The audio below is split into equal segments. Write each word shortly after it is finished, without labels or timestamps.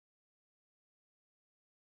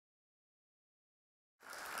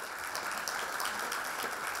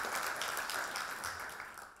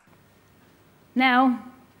Now,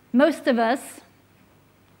 most of us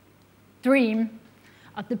dream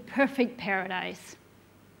of the perfect paradise.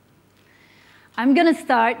 I'm going to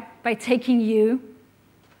start by taking you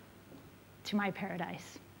to my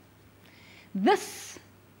paradise. This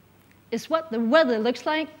is what the weather looks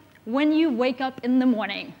like when you wake up in the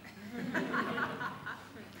morning.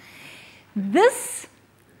 This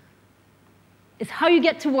is how you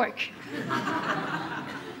get to work.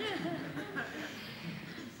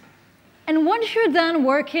 And once you're done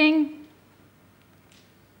working,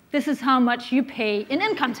 this is how much you pay in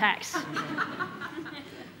income tax.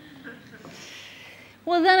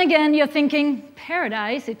 Well, then again, you're thinking,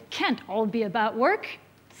 paradise, it can't all be about work.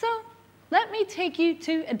 So let me take you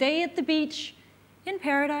to a day at the beach in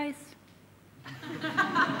paradise.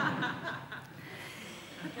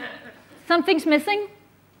 Something's missing?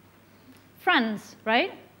 Friends,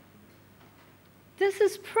 right? This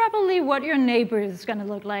is probably what your neighbor is going to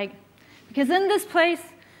look like. Because in this place,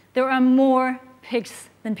 there are more pigs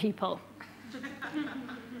than people.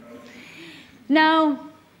 Now,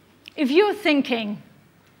 if you're thinking,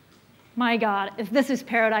 my God, if this is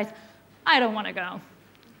paradise, I don't want to go.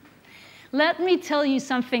 Let me tell you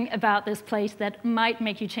something about this place that might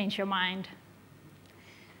make you change your mind.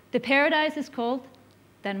 The paradise is called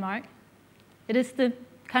Denmark. It is the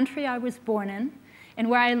country I was born in and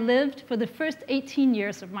where I lived for the first 18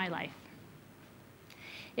 years of my life.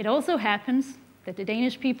 It also happens that the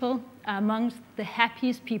Danish people are amongst the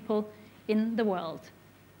happiest people in the world.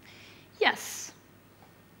 Yes,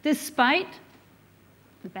 despite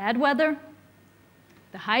the bad weather,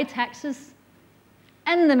 the high taxes,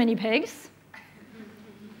 and the many pigs,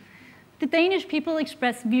 the Danish people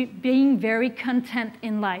express being very content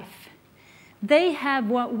in life. They have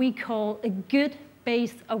what we call a good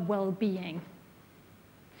base of well-being.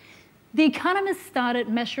 The economists started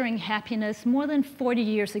measuring happiness more than 40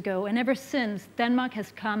 years ago, and ever since, Denmark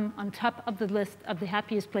has come on top of the list of the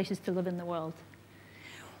happiest places to live in the world.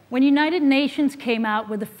 When United Nations came out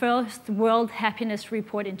with the first World Happiness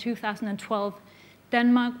Report in 2012,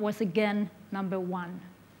 Denmark was again #1.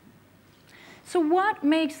 So what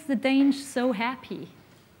makes the Danes so happy?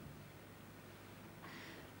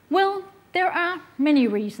 Well, there are many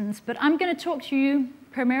reasons, but I'm going to talk to you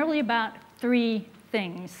primarily about 3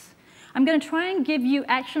 things. I'm going to try and give you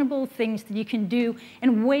actionable things that you can do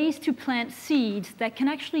and ways to plant seeds that can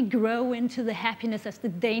actually grow into the happiness as the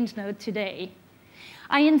Danes know today.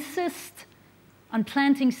 I insist on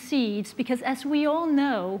planting seeds because, as we all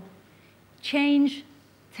know, change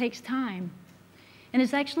takes time. And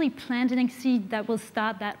it's actually planting seed that will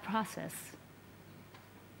start that process.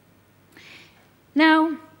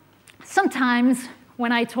 Now, sometimes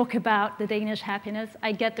when I talk about the Danish happiness,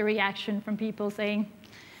 I get the reaction from people saying,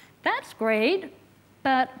 "That's great,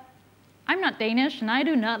 but I'm not Danish and I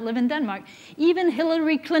do not live in Denmark." Even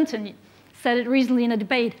Hillary Clinton said it recently in a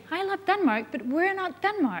debate, "I love Denmark, but we're not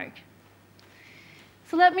Denmark."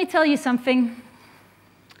 So let me tell you something.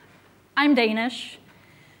 I'm Danish,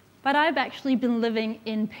 but I've actually been living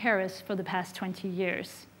in Paris for the past 20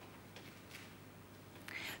 years.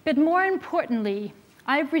 But more importantly,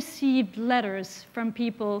 I've received letters from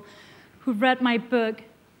people who've read my book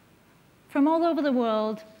from all over the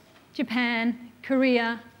world, Japan,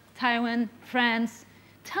 Korea, Taiwan, France,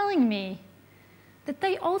 telling me that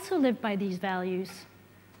they also live by these values,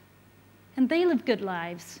 and they live good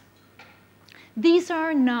lives. These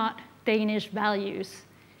are not Danish values.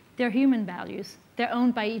 They're human values. They're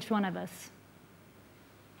owned by each one of us.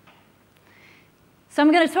 So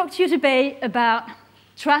I'm going to talk to you today about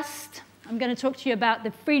trust. I'm going to talk to you about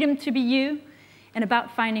the freedom to be you and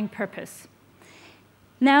about finding purpose.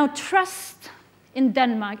 Now, trust in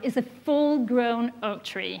Denmark is a full-grown oak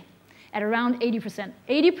tree at around 80%.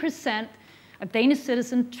 80% of Danish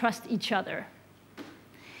citizens trust each other.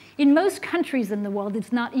 In most countries in the world,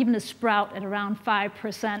 it's not even a sprout at around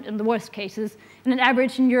 5% in the worst cases, and an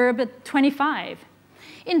average in Europe at 25%.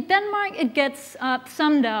 In Denmark, it gets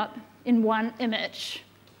summed up in one image.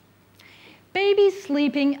 Babies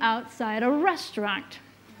sleeping outside a restaurant.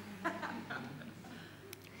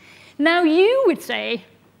 Now you would say,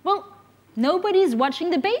 well, nobody's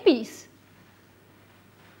watching the babies.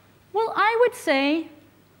 Well, I would say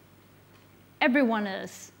everyone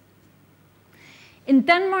is. In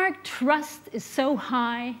Denmark, trust is so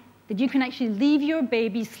high that you can actually leave your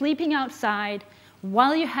baby sleeping outside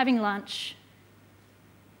while you're having lunch.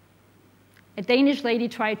 A Danish lady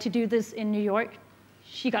tried to do this in New York.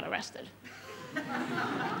 She got arrested.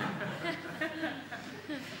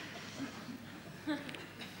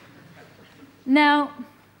 Now,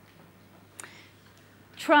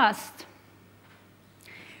 trust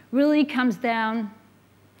really comes down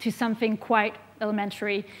to something quite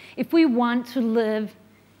elementary. If we want to live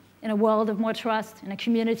in a world of more trust, in a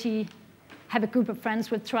community, have a group of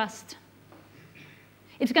friends with trust,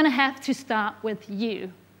 it's going to have to start with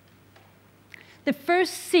you. The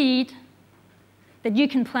first seed that you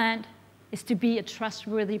can plant is to be a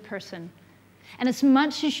trustworthy person, and as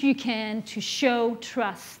much as you can to show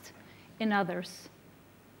trust in others.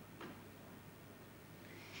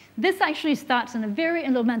 This actually starts in a very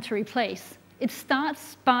elementary place. It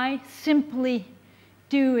starts by simply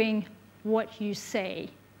doing what you say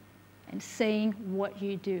and saying what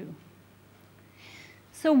you do.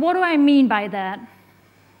 So what do I mean by that?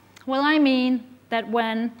 Well, I mean that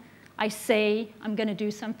when I say I'm going to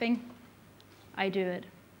do something, I do it.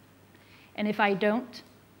 And if I don't,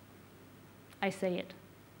 I say it.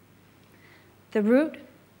 The root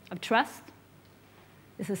of trust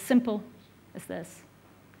is as simple as this.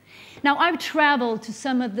 Now, I've traveled to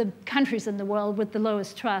some of the countries in the world with the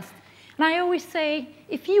lowest trust. And I always say,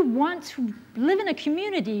 if you want to live in a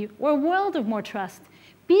community or a world of more trust,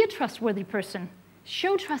 be a trustworthy person.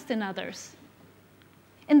 Show trust in others.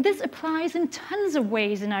 And this applies in tons of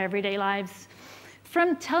ways in our everyday lives,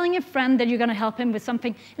 from telling a friend that you're going to help him with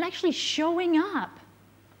something and actually showing up,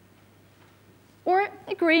 or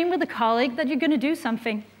agreeing with a colleague that you're going to do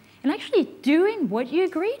something and actually doing what you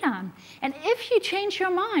agreed on. And if you change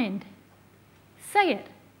your mind, say it.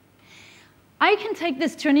 I can take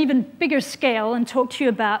this to an even bigger scale and talk to you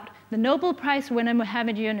about the Nobel Prize winner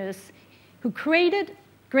Muhammad Yunus, who created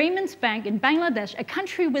Grameen's Bank in Bangladesh, a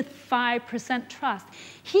country with 5% trust.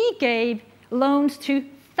 He gave loans to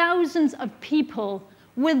thousands of people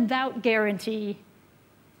without guarantee.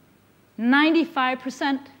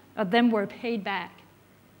 95% of them were paid back.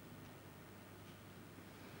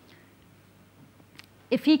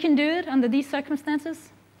 If he can do it under these circumstances,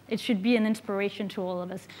 it should be an inspiration to all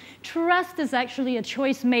of us. Trust is actually a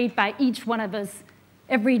choice made by each one of us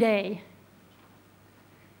every day.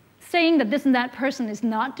 Saying that this and that person is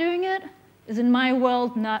not doing it is, in my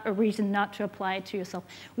world, not a reason not to apply it to yourself.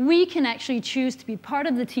 We can actually choose to be part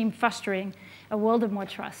of the team fostering a world of more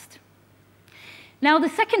trust. Now, the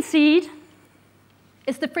second seed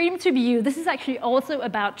is the freedom to be you. This is actually also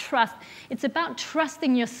about trust. It's about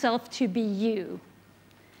trusting yourself to be you.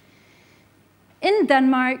 In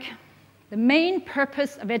Denmark, the main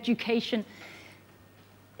purpose of education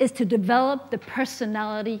is to develop the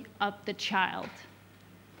personality of the child.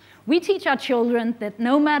 We teach our children that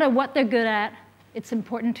no matter what they're good at, it's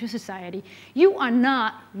important to society. You are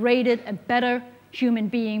not rated a better human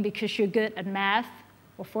being because you're good at math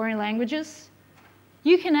or foreign languages.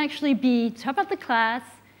 You can actually be top of the class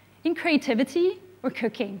in creativity or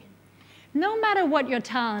cooking. No matter what your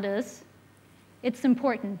talent is, it's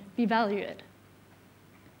important. Be valued.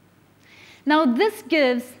 Now, this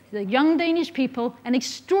gives the young Danish people an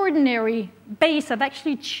extraordinary base of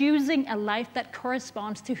actually choosing a life that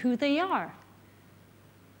corresponds to who they are.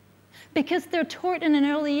 Because they're taught in an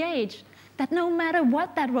early age that no matter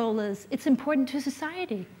what that role is, it's important to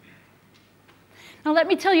society. Now, let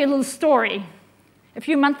me tell you a little story. A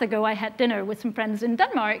few months ago, I had dinner with some friends in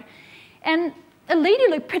Denmark, and a lady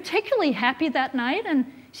looked particularly happy that night,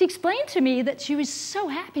 and she explained to me that she was so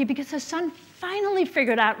happy because her son finally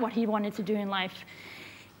figured out what he wanted to do in life.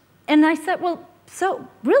 And I said, well, so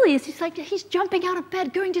really? She's like, he's jumping out of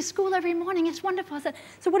bed, going to school every morning. It's wonderful. I said,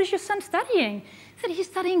 so what is your son studying? He said, he's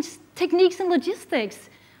studying techniques and logistics.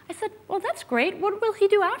 I said, well, that's great. What will he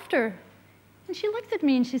do after? And she looked at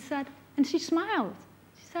me and she said, and she smiled.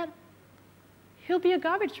 She said, he'll be a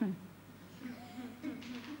garbage man.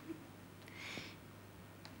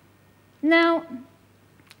 Now,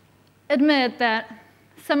 admit that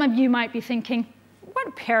some of you might be thinking,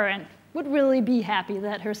 what parent would really be happy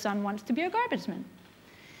that her son wants to be a garbage man?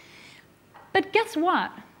 But guess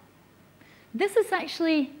what? This is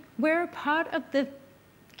actually where part of the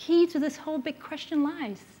key to this whole big question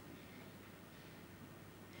lies.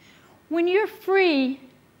 When you're free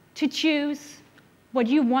to choose what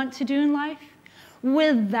you want to do in life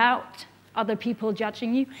without other people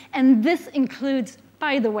judging you, and this includes,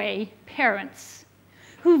 by the way, parents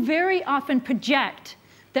who very often project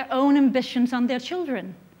their own ambitions on their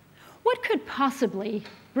children. What could possibly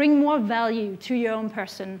bring more value to your own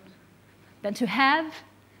person than to have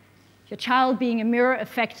your child being a mirror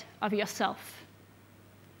effect of yourself?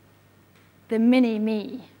 The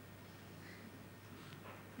mini-me.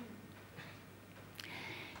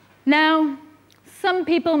 Now, some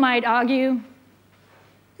people might argue,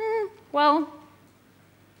 well,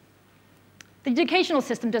 the educational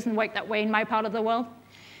system doesn't work that way in my part of the world.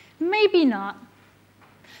 Maybe not.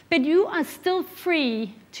 But you are still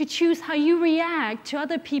free to choose how you react to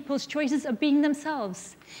other people's choices of being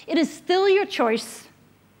themselves. It is still your choice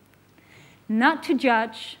not to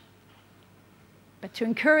judge, but to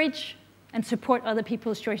encourage and support other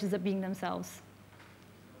people's choices of being themselves.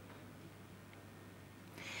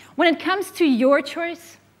 When it comes to your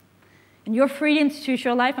choice and your freedom to choose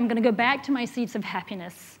your life, I'm going to go back to my seeds of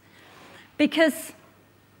happiness. Because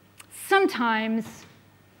sometimes,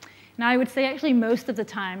 and I would say actually most of the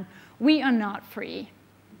time, we are not free.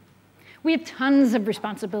 We have tons of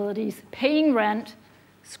responsibilities, paying rent,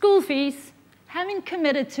 school fees, having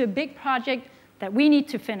committed to a big project that we need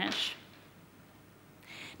to finish.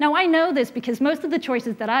 Now, I know this because most of the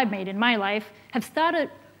choices that I've made in my life have started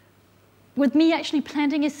with me actually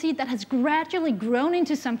planting a seed that has gradually grown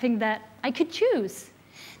into something that I could choose.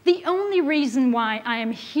 The only reason why I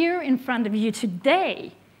am here in front of you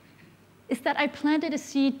today is that I planted a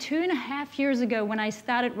seed 2.5 years ago when I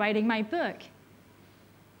started writing my book.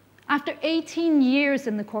 After 18 years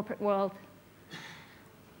in the corporate world,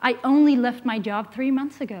 I only left my job 3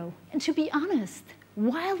 months ago. And to be honest,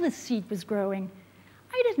 while the seed was growing,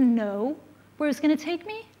 I didn't know where it was going to take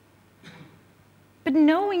me. But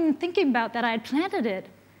knowing and thinking about that I had planted it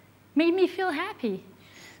made me feel happy.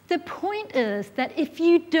 The point is that if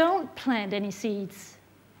you don't plant any seeds,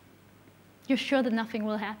 you're sure that nothing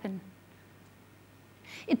will happen.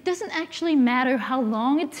 It doesn't actually matter how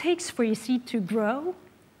long it takes for your seed to grow.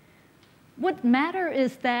 What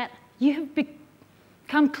matters is that you have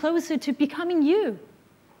become closer to becoming you.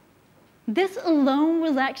 This alone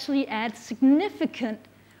will actually add significant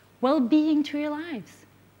well-being to your lives.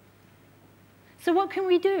 So what can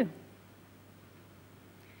we do?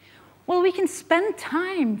 Well, we can spend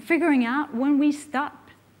time figuring out when we stop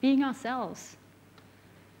being ourselves.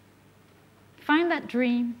 Find that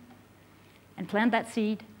dream and plant that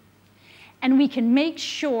seed. And we can make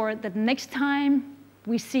sure that next time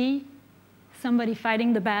we see somebody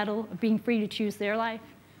fighting the battle of being free to choose their life,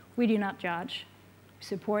 we do not judge, we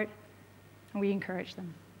support, and we encourage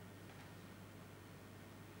them.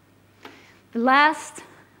 The last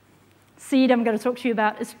seed I'm going to talk to you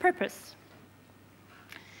about is purpose.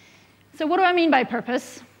 So what do I mean by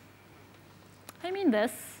purpose? I mean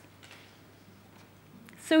this.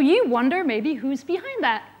 So you wonder maybe who's behind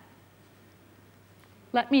that.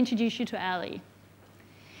 Let me introduce you to Ali.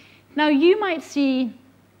 Now you might see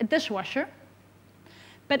a dishwasher,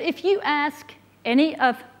 but if you ask any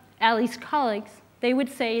of Ali's colleagues, they would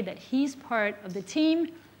say that he's part of the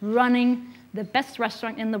team running the best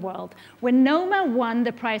restaurant in the world. When Noma won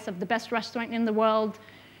the prize of the best restaurant in the world,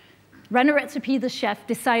 Rene Redzepi, the chef,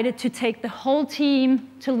 decided to take the whole team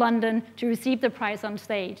to London to receive the prize on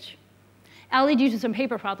stage. Ali, due to some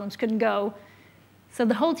paper problems, couldn't go. So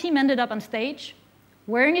the whole team ended up on stage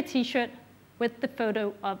wearing a T-shirt with the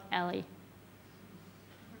photo of Ali.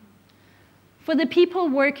 For the people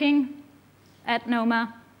working at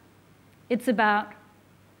Noma, it's about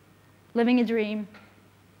living a dream.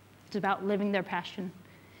 It's about living their passion.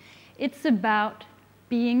 It's about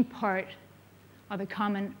being part of a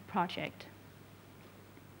common project.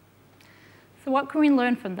 So what can we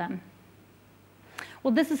learn from them?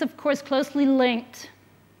 Well, this is, of course, closely linked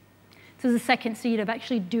to the second seed of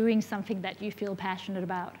actually doing something that you feel passionate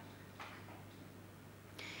about.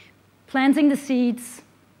 Planting the seeds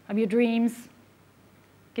of your dreams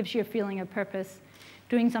gives you a feeling of purpose.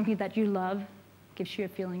 Doing something that you love gives you a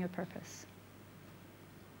feeling of purpose.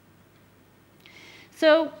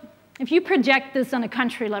 So if you project this on a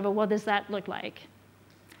country level, what does that look like?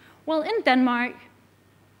 Well, in Denmark,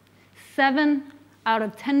 7 out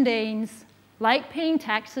of 10 Danes like paying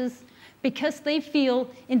taxes because they feel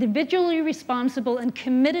individually responsible and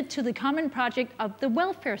committed to the common project of the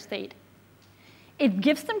welfare state. It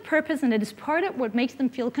gives them purpose, and it is part of what makes them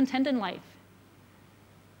feel content in life.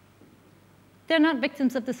 They're not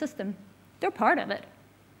victims of the system. They're part of it.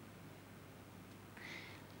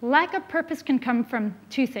 Lack of purpose can come from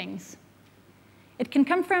 2 things. It can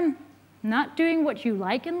come from not doing what you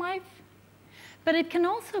like in life, but it can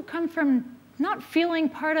also come from not feeling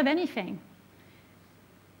part of anything.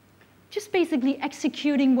 Just basically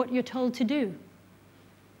executing what you're told to do.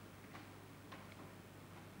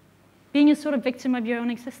 Being a sort of victim of your own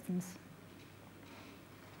existence.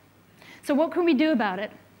 So what can we do about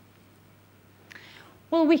it?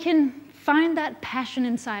 Well, we can find that passion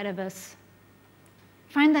inside of us.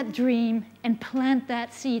 Find that dream and plant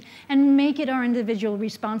that seed and make it our individual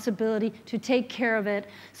responsibility to take care of it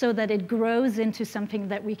so that it grows into something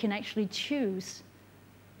that we can actually choose.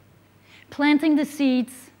 Planting the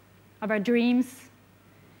seeds of our dreams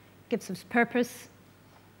gives us purpose,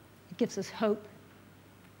 it gives us hope,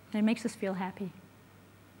 and it makes us feel happy.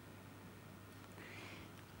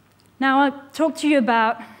 Now I'll talk to you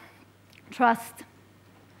about trust,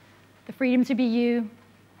 the freedom to be you,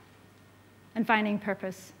 and finding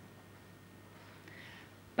purpose.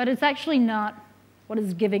 But it's actually not what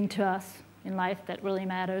is giving to us in life that really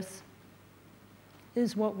matters. It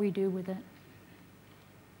is what we do with it.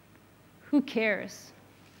 Who cares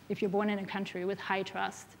if you're born in a country with high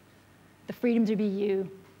trust, the freedom to be you,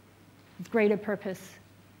 with greater purpose,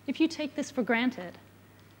 if you take this for granted,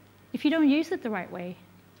 if you don't use it the right way?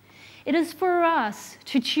 It is for us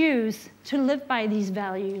to choose to live by these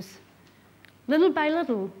values, little by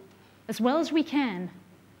little, as well as we can.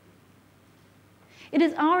 It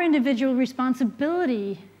is our individual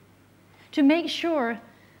responsibility to make sure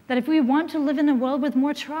that if we want to live in a world with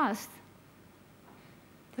more trust,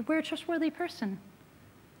 that we're a trustworthy person,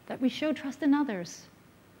 that we show trust in others.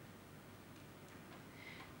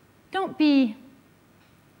 Don't be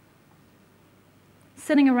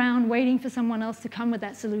sitting around waiting for someone else to come with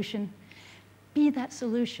that solution. Be that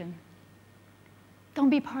solution. Don't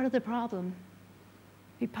be part of the problem.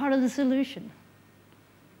 Be part of the solution.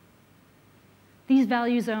 These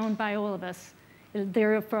values are owned by all of us.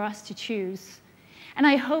 They're for us to choose. And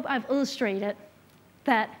I hope I've illustrated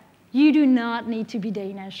that you do not need to be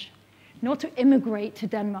Danish, nor to immigrate to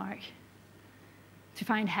Denmark to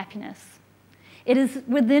find happiness. It is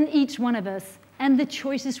within each one of us and the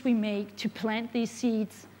choices we make to plant these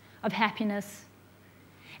seeds of happiness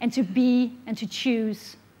and to be and to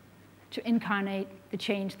choose to incarnate the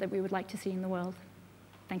change that we would like to see in the world.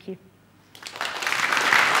 Thank you.